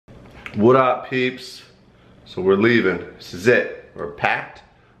What up, peeps? So we're leaving. This is it. We're packed.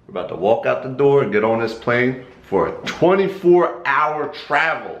 We're about to walk out the door and get on this plane for a 24-hour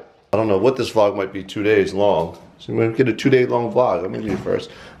travel. I don't know what this vlog might be 2 days long. So we're gonna get a 2-day long vlog. I'm gonna do it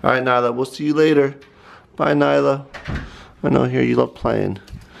first. All right, Nyla, we'll see you later. Bye, Nyla. I know here you love playing.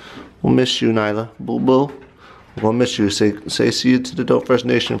 We'll miss you, Nyla. Boo boo. We'll miss you. Say see you to the Dope First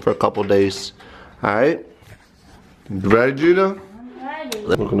Nation for a couple days. All right? You ready, Gina?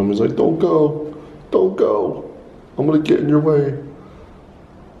 Look at him, he's like, don't go, don't go. I'm gonna get in your way.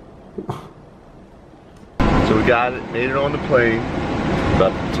 So we got it, made it on the plane.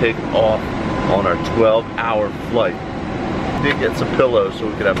 About to take off on our 12-hour flight. Did get some pillows so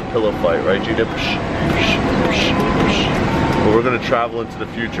we could have a pillow fight, right, Gina? But we're gonna travel into the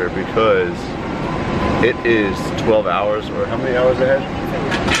future because it is 12 hours, or how many hours ahead?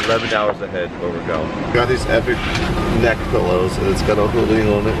 11 hours ahead where we're going. We got these epic neck pillows and it's got a hoodie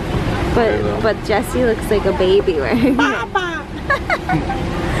on it. But Jesse looks like a baby wearing it. Papa!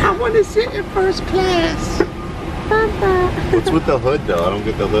 I want to sit in first class. Papa. What's with the hood though? I don't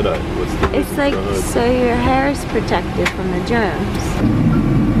get the hood up. What's the It's like so your hair is protected from the germs.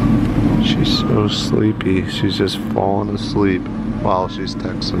 She's so sleepy. She's just falling asleep while she's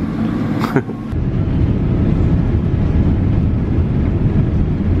texting.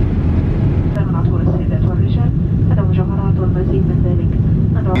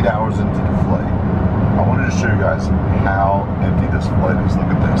 8 hours into the flight. I wanted to show you guys how empty this flight is. Look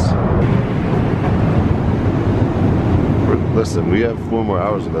at this. Listen, we have 4 more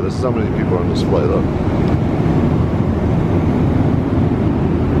hours to go. This is how many people are on this flight, though.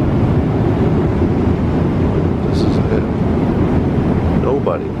 This is it.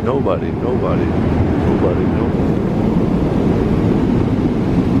 Nobody.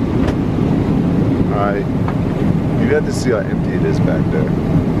 Alright. You have to see how empty it is back there.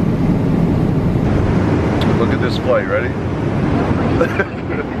 Look at this flight, ready?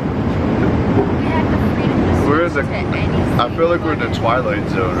 We're in the, I feel like we're in the Twilight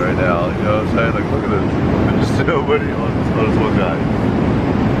Zone right now, you know what I'm saying? Like, look at this. There's nobody on this one guy.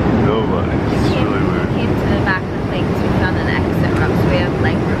 Nobody. It's really weird. We came to the back of the plane because we found an exit room, so we have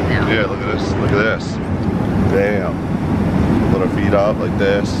leg room now. Yeah, look at this. Look at this. Damn. Put our feet up like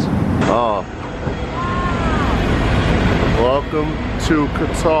this. Oh. Welcome to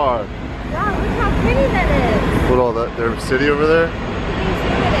Qatar. Wow, look how pretty that is. What all that? Their city over there?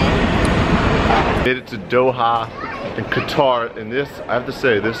 Made it to Doha in Qatar, and this, I have to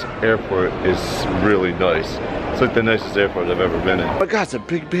say, this airport is really nice. It's like the nicest airport I've ever been in. Oh my God, it's a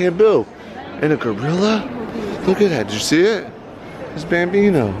big bamboo. And a gorilla? Look at that, did you see it? It's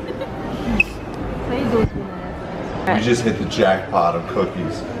Bambino. We just hit the jackpot of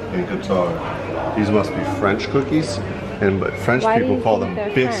cookies in Qatar. These must be French cookies. But French people call them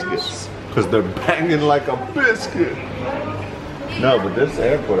biscuits because they're banging like a biscuit. No, but this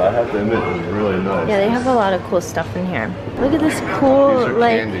airport, I have to admit, is really nice. Yeah, they have a lot of cool stuff in here. Look at this cool, These are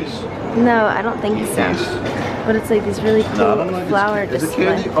like, candies. No, I don't think so. But it's like these really cool flower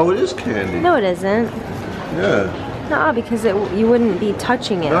display. Is it candy? Oh, it is candy. No, it isn't. Yeah. No, because you wouldn't be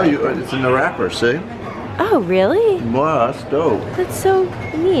touching it. No, it's in the wrapper, see? Oh, really? Wow, that's dope. That's so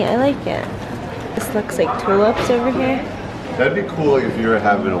neat. I like it. This looks like tulips over here. That'd be cool if you were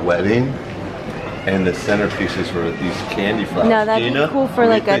having a wedding and the centerpieces were these candy flowers. No, that'd be cool for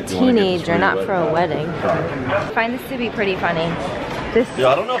like a teenager, not for a wedding. I find this to be pretty funny. Yeah,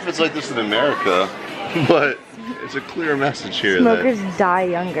 I don't know if it's like this in America, but it's a clear message here. Smokers die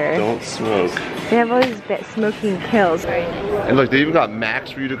younger. Don't smoke. They have all these smoking kills. And look, they even got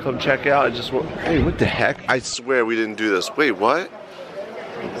Max for you to come check out. I just want, hey, what the heck? I swear we didn't do this. Wait, what?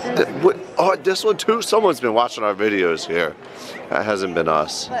 Oh, this one too? Someone's been watching our videos here. That hasn't been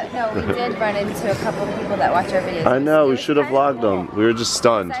us. But no, we did run into a couple of people that watch our videos. I know, we should have vlogged them. We were just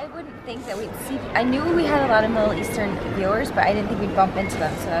stunned. I wouldn't think that we'd see. I knew we had a lot of Middle Eastern viewers, but I didn't think we'd bump into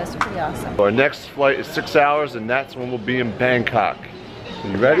them, so that was pretty awesome. Our next flight is 6 hours, and that's when we'll be in Bangkok.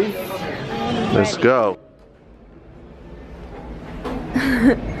 You ready? Let's go.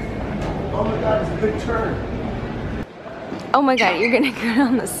 Oh my God, it's a big turn. Oh my God, you're gonna go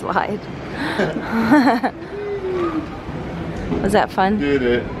down the slide. Was that fun? Did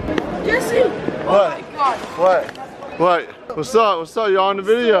it. Jesse! What? Oh my God. What? What's up? What's up? You're on the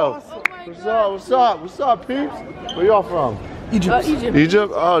video. What's up? What's up? What's up, peeps? Where y'all from? Egypt. Egypt.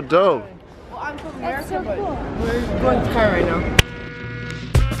 Egypt? Oh, dope. Well, I'm from America, so but cool. we're going to Thailand right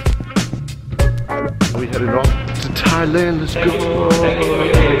now. We headed off to Thailand. Let's go.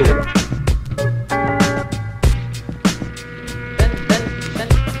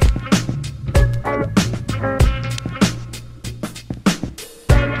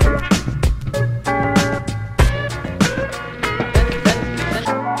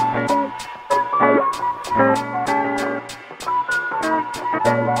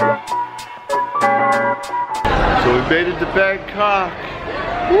 Bangkok.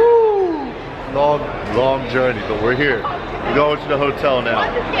 Woo! Long journey, but we're here. We're going to the hotel now.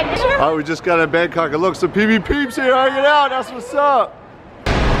 Alright, we just got in Bangkok, and look, some PB peeps here hanging out. That's what's up.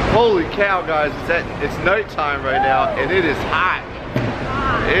 Holy cow, guys! It's nighttime right now, and it is hot.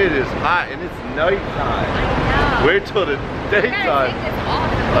 It is hot, and it's nighttime. Wait till the daytime.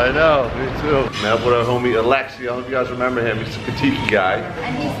 I know, me too. Now with our homie Alexi, I hope you guys remember him. He's a Katiki guy.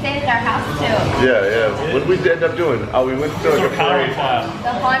 And he stayed at our house too. Yeah. What did we end up doing? Oh, we went to like a parade.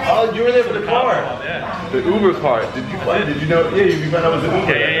 The haunted. Oh, you were there for the car. Yeah. The Uber car. Did you know? Yeah, you found out it was an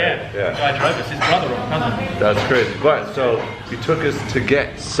Uber. Yeah. Guy drove us, his brother or cousin. That's crazy. But so he took us to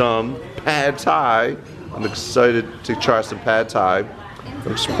get some pad Thai. I'm excited to try some pad Thai.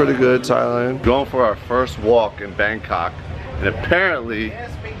 Looks pretty good, Thailand. Going for our first walk in Bangkok, and apparently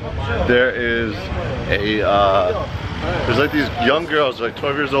there is there's like these young girls, like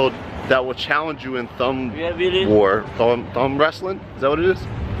 12 years old, that will challenge you in thumb war, thumb wrestling. Is that what it is?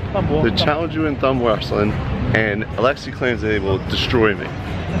 They challenge you in thumb wrestling, and Alexi claims they will destroy me,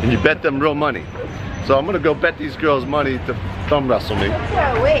 and you bet them real money. So I'm gonna go bet these girls money to thumb wrestle me.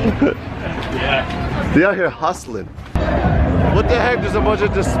 Yeah. They out here hustling. What the heck? There's a bunch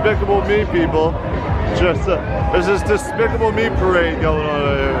of Despicable Me people. There's this Despicable Me parade going on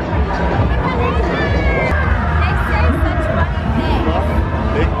over here.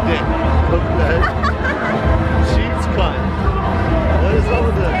 Big dick. Look at that. Cheese cut. What is up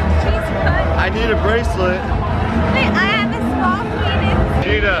with this? I need a bracelet. Wait, I have a small penis.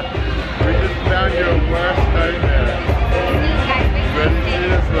 Gina, we just found your worst nightmare. Ready to see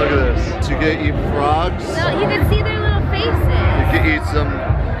this? Look at this. So you get to eat frogs. No, you can see their little faces. You can eat some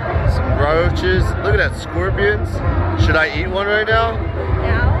roaches. Look at that, scorpions. Should I eat one right now?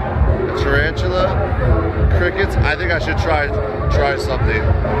 No. A tarantula, crickets. I think I should try something.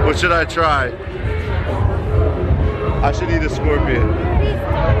 What should I try? I should eat a scorpion.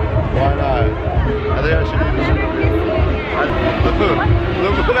 Why not? I think I should eat a scorpion.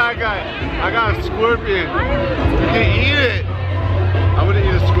 Look what I got. I got a scorpion. You can eat it. I'm gonna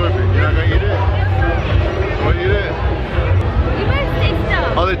eat a scorpion. You're not gonna eat it? You wanna eat it? You might say so.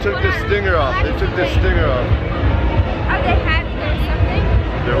 Oh, they took the stinger off. They took the stinger off. Are they happy there's something?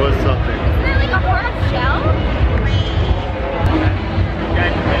 There was something. Isn't there like a hard shell?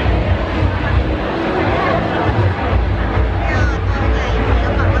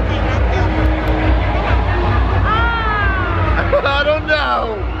 I don't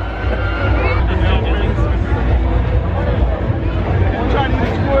know. I'm trying to eat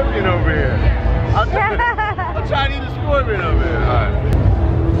a scorpion over here. I'm trying to eat a scorpion over here. All right.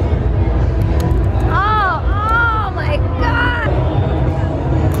 Oh my God.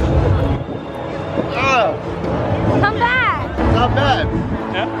 Oh, Come back. not bad.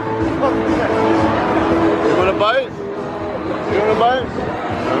 Yeah? You want a bite? You want a bite?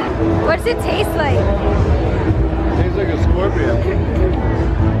 What does it taste like? Tastes like a scorpion.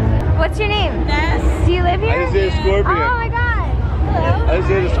 What's your name? Yes. Do you live here? I just ate a scorpion. Oh my God. Hello. I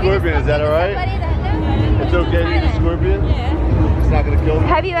just ate a scorpion. Is that all right? It's okay to eat a scorpion? Yeah. It's not gonna kill me?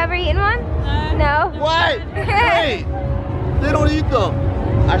 Have you ever eaten one? No. What? Wait! They don't eat them.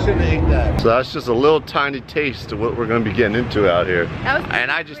 I shouldn't have ate that. So that's just a little tiny taste of what we're gonna be getting into out here.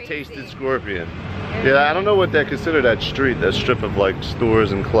 And I just tasted scorpion. Yeah, I don't know what they consider that street, that strip of like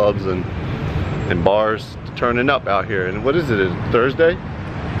stores and clubs and bars turning up out here. And what is it? Is it Thursday?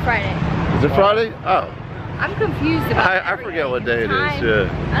 Friday. Is it Friday? Oh. I'm confused about I forget what day it is, yeah.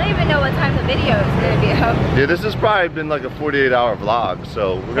 I don't even know what time the video is going to be up. Yeah, this has probably been like a 48-hour vlog,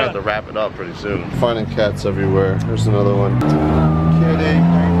 so we're gonna have to wrap it up pretty soon. Finding cats everywhere. Here's another one. Kitty,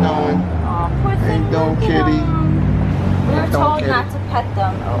 how you doing? Aw, poor thing. Hey, don't kitty. We were told kitty. not to pet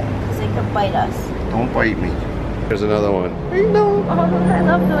them because they could bite us. Don't bite me. Here's another one. Oh, I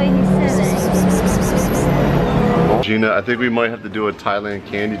love the way he's sitting. Gina, I think we might have to do a Thailand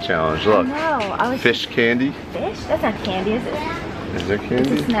candy challenge. Look. No, I was Fish candy. Fish? That's not candy, is it? Is that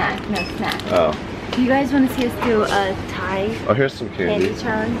candy? It's a snack. No, snack. Oh. Do you guys want to see us do a Thai Oh, here's some candy.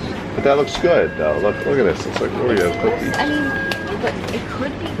 challenge? But that looks good, though. Look at this. It's like Oreo cookies. I mean, but it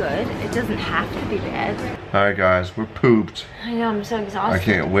could be good. It doesn't have to be bad. All right, guys, we're pooped. I know, I'm so exhausted. I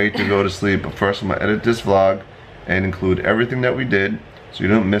can't wait to go to sleep. But first, I'm gonna edit this vlog and include everything that we did, so you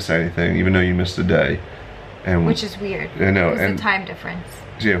don't miss anything, even though you missed a day. And which is weird. I know, and and the time difference.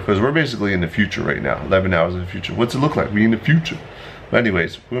 Yeah, because we're basically in the future right now. 11 hours in the future. What's it look like? We in the future. But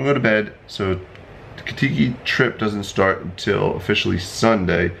anyways, we're gonna go to bed. So the Katiki trip doesn't start until officially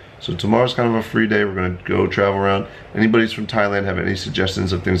Sunday. So tomorrow's kind of a free day. We're gonna go travel around. Anybody's from Thailand have any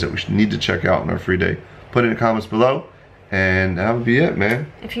suggestions of things that we should need to check out on our free day? Put it in the comments below. And that would be it,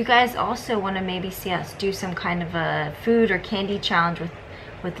 man. If you guys also want to maybe see us do some kind of a food or candy challenge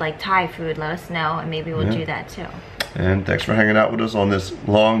with like Thai food, let us know, and maybe we'll do that too. And thanks for hanging out with us on this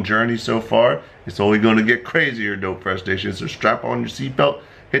long journey so far. It's only going to get crazier, Dope Fresh Station. So strap on your seatbelt,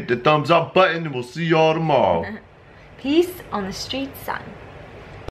 hit the thumbs up button, and we'll see y'all tomorrow. Peace on the street, son.